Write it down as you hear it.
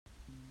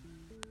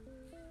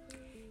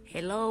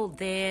Hello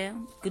there.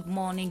 Good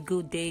morning,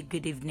 good day,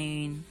 good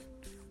evening.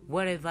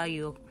 Wherever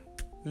you're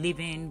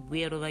living,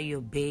 wherever you're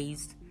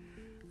based,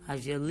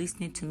 as you're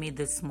listening to me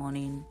this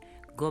morning,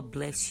 God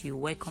bless you.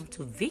 Welcome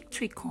to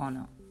Victory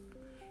Corner.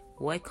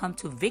 Welcome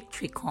to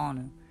Victory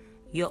Corner.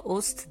 Your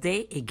host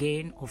today,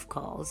 again, of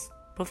course,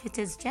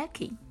 Prophetess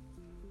Jackie.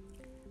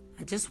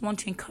 I just want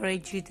to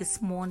encourage you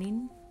this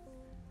morning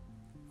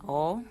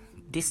or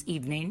this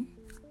evening.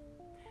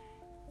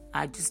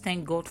 I just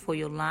thank God for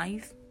your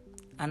life.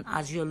 And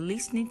as you're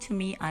listening to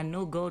me, I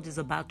know God is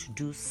about to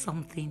do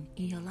something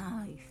in your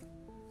life.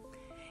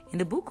 In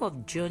the book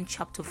of John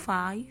chapter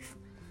 5,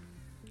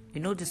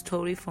 you know the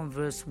story from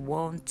verse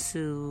 1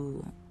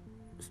 to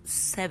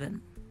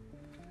 7.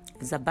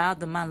 It's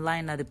about the man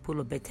lying at the pool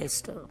of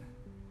Bethesda.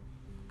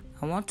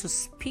 I want to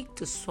speak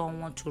to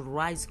someone to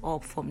rise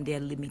up from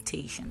their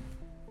limitation.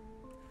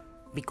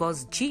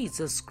 Because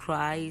Jesus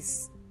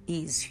Christ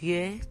is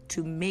here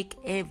to make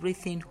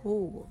everything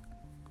whole.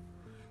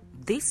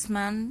 This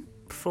man,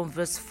 from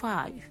verse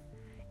 5,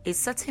 a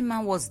certain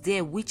man was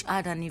there which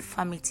had an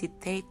infirmity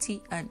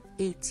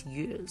 38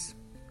 years.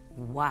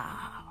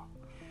 Wow.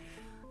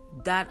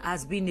 That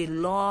has been a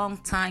long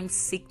time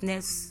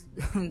sickness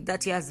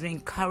that he has been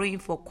carrying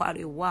for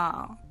quite a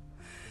while.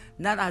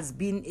 That has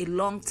been a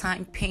long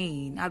time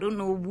pain. I don't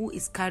know who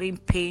is carrying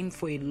pain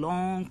for a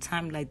long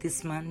time like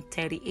this man.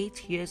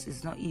 38 years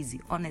is not easy,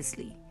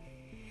 honestly.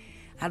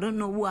 I don't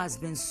know who has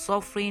been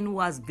suffering, who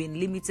has been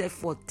limited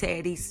for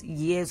 30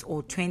 years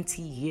or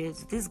 20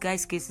 years. This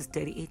guy's case is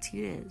 38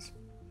 years.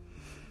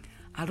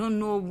 I don't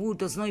know who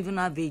does not even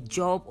have a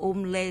job,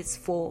 homeless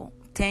for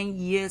 10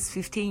 years,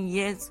 15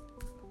 years.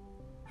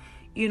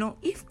 You know,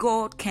 if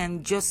God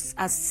can just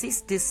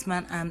assist this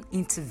man and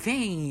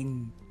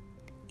intervene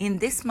in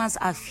this man's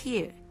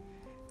affair,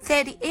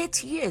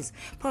 38 years,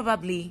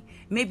 probably,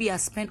 maybe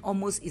has spent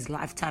almost his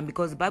lifetime,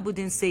 because the Bible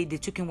didn't say they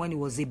took him when he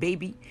was a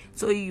baby,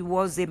 so he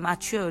was a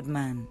matured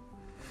man.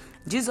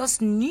 Jesus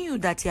knew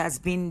that he has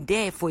been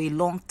there for a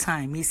long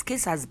time. His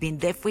case has been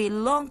there for a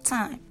long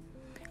time.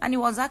 And he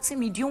was asking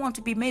me, do you want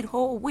to be made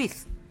whole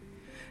with?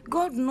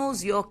 God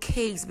knows your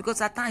case, because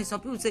at times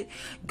some people say,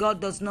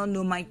 God does not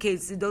know my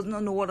case. He does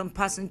not know what I'm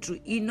passing through.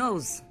 He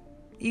knows.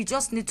 You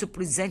just need to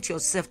present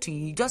yourself to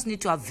him. You just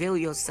need to avail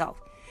yourself.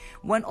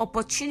 When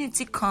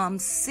opportunity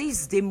comes,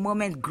 seize the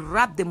moment,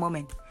 grab the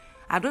moment.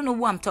 I don't know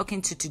who I'm talking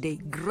to today.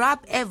 Grab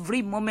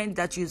every moment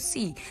that you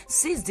see.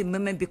 Seize the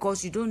moment,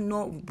 because you don't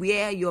know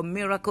where your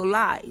miracle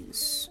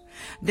lies.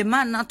 The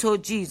man now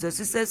told Jesus,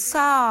 he said,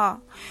 Sir,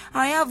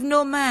 I have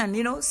no man.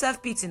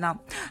 Self-pity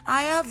now.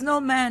 I have no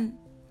man.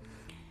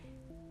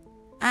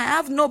 I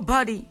have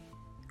nobody.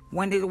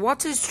 When the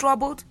water is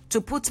troubled,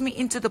 to put me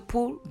into the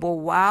pool, but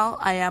while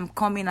I am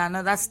coming,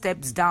 another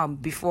steps down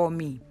before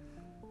me.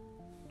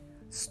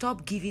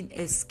 Stop giving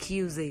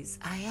excuses.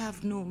 I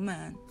have no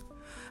man.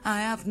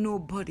 I have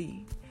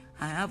nobody.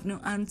 I have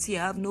no auntie.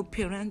 I have no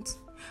parents.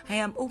 I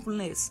am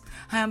homeless.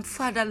 I am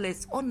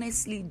fatherless.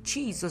 Honestly,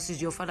 Jesus is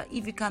your father.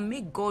 If you can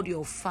make God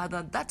your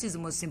father, that is the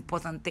most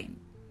important thing.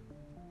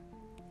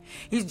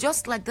 It's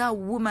just like that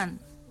woman,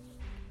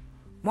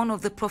 one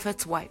of the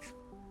prophet's wife.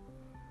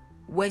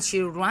 When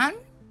she ran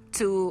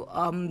to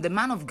the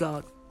man of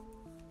God,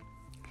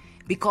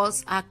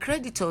 because her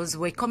creditors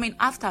were coming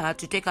after her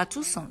to take her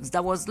 2 sons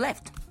that was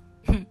left.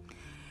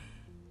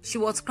 She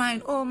was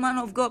crying, oh, man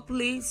of God,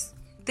 please.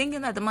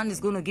 Thinking that the man is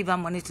going to give her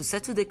money to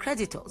settle the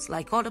creditors.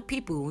 Like other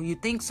people, you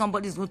think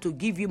somebody is going to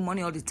give you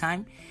money all the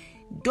time.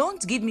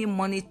 Don't give me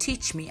money,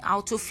 teach me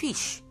how to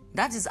fish.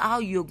 That is how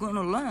you're going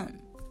to learn.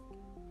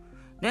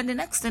 Then the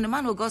next thing, the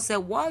man of God said,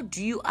 what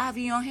do you have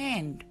in your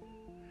hand?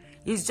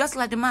 It's just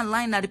like the man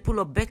lying at the pool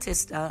of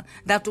Bethesda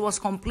that was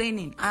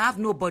complaining, I have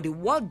nobody.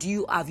 What do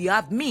you have? You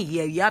have me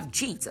here. You have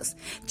Jesus.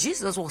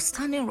 Jesus was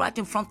standing right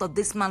in front of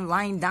this man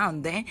lying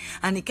down there,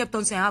 and he kept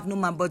on saying, I have no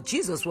man. But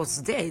Jesus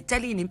was there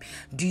telling him,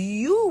 do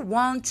you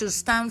want to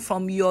stand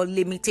from your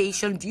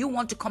limitation? Do you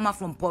want to come out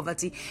from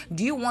poverty?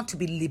 Do you want to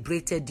be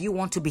liberated? Do you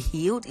want to be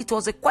healed? It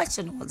was a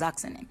question he was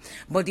asking him.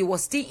 But he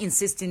was still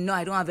insisting, no,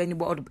 I don't have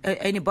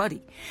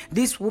anybody.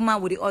 This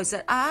woman with the oil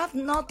said, I have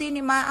nothing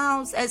in my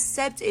house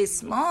except a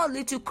small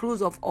little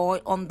cruse of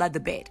oil under the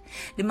bed.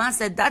 The man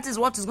said, that is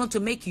what is going to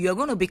make you. You're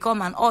going to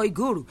become an oil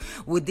guru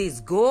with this.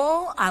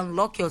 Go and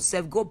lock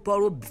yourself. Go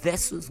borrow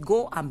vessels.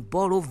 Go and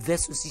borrow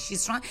vessels.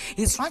 He's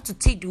trying to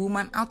take the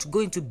woman out to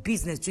go into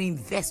business, to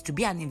invest, to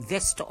be an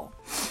investor.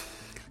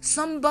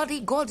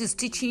 Somebody, God is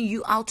teaching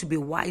you how to be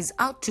wise,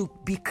 how to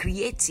be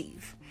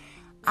creative,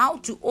 how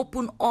to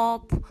open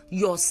up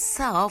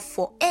yourself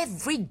for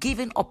every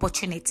given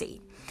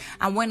opportunity.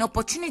 And when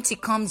opportunity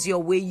comes your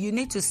way, you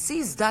need to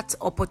seize that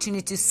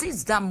opportunity,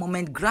 seize that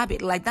moment, grab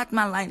it. Like that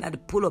man lying at the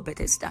pool of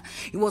Bethesda.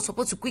 He was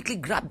supposed to quickly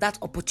grab that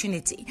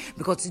opportunity,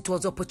 because it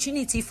was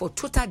opportunity for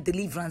total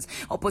deliverance,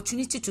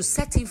 opportunity to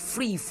set him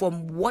free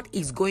from what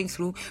he's going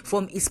through,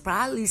 from his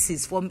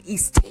paralysis, from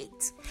his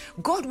state.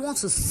 God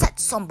wants to set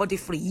somebody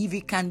free. If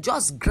he can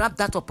just grab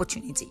that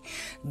opportunity.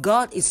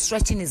 God is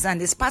stretching his hand.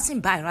 He's passing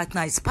by right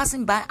now. He's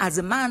passing by as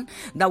a man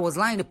that was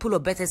lying in the pool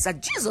of Bethesda.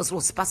 Jesus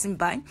was passing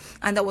by,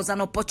 and there was an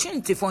opportunity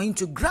opportunity for him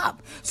to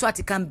grab so that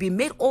he can be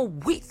made all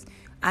with,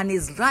 and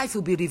his life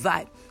will be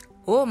revived.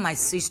 Oh, my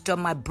sister,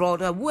 my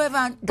brother,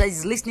 whoever that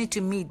is listening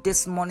to me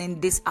this morning,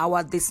 this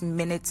hour, this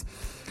minute,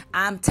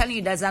 I'm telling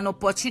you, there's an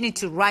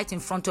opportunity right in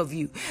front of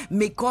you.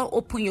 May God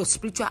open your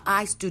spiritual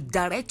eyes to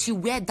direct you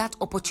where that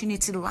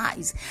opportunity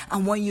lies.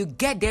 And when you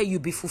get there,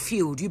 you'll be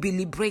fulfilled. You'll be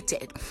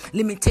liberated.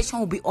 Limitation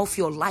will be off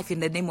your life in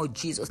the name of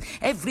Jesus.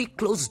 Every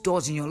closed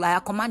doors in your life, I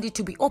command it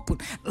to be open.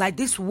 Like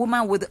this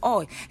woman with the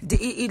oil.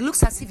 It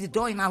looks as if the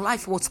door in her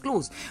life was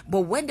closed.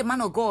 But when the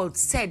man of God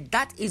said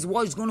that is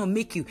what is going to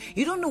make you,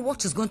 you don't know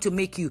what is going to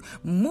make you.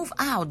 Move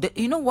out.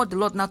 You know what the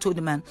Lord now told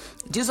the man?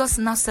 Jesus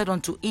now said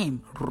unto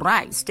him,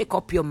 rise, take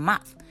up your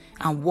mat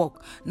and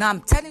walk. Now I'm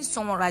telling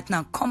someone right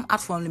now, come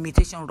out from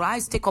limitation.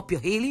 Rise, take up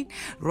your healing.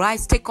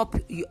 Rise, take up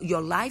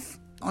your life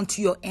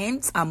onto your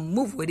ends and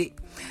move with it.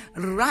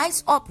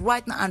 Rise up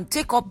right now and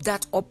take up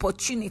that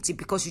opportunity,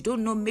 because you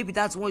don't know, maybe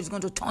that's what is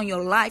going to turn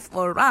your life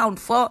around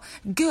for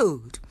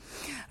good.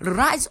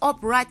 Rise up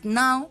right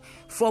now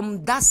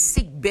from that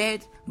sick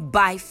bed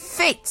by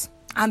faith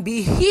and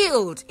be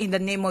healed in the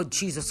name of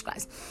Jesus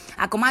Christ.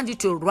 I command you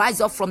to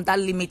rise up from that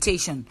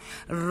limitation.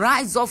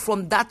 Rise up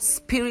from that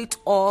spirit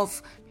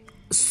of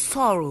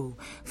sorrow,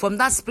 from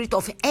that spirit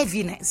of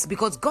heaviness,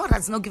 because God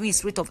has not given you a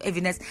spirit of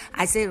heaviness.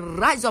 I say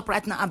rise up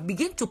right now and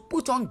begin to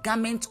put on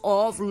garment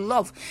of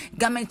love,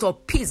 garment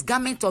of peace,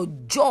 garment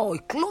of joy.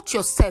 Clothe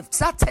yourself.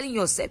 Start telling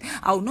yourself,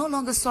 I will no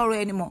longer sorrow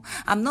anymore.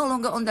 I'm no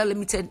longer under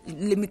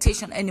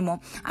limitation anymore.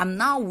 I'm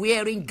now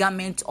wearing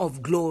garment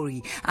of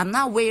glory. I'm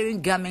now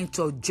wearing garment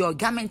of joy,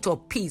 garment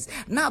of peace.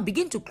 Now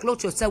begin to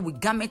clothe yourself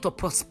with garment of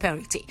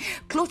prosperity.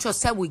 Clothe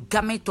yourself with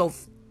garment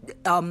of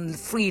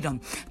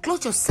freedom.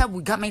 Clothe yourself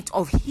with garment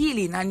of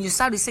healing, and you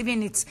start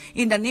receiving it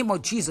in the name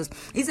of Jesus.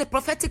 It's a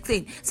prophetic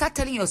thing. Start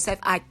telling yourself,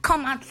 I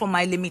come out from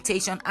my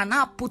limitation and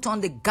I put on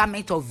the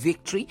garment of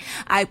victory.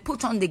 I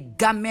put on the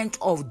garment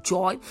of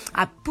joy.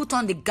 I put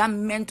on the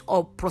garment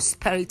of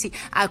prosperity.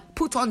 I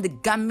put on the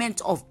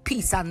garment of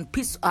peace and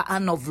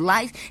of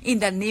life in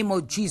the name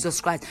of Jesus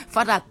Christ.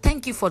 Father,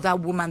 thank you for that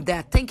woman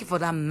there. Thank you for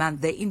that man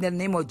there in the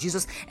name of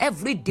Jesus.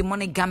 Every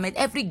demonic garment,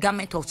 every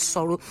garment of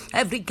sorrow,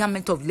 every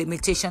garment of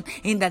limitation,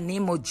 in the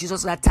name of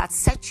Jesus, that has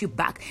set you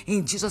back,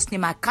 in Jesus'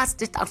 name, I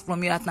cast it out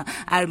from you right now.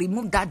 I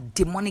remove that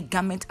demonic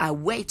garment. I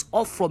wear it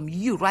off from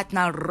you right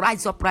now.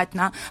 Rise up right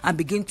now and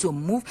begin to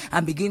move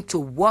and begin to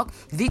walk.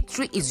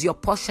 Victory is your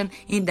portion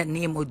in the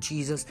name of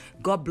Jesus.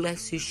 God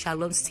bless you.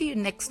 Shalom. See you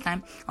next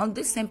time on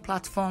this same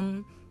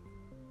platform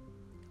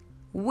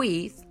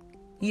with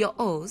your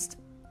host,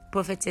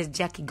 Prophetess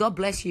Jackie. God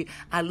bless you.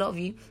 I love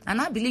you,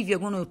 and I believe you're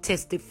going to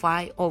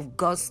testify of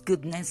God's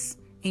goodness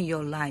in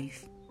your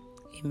life.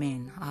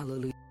 Amen.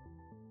 Hallelujah.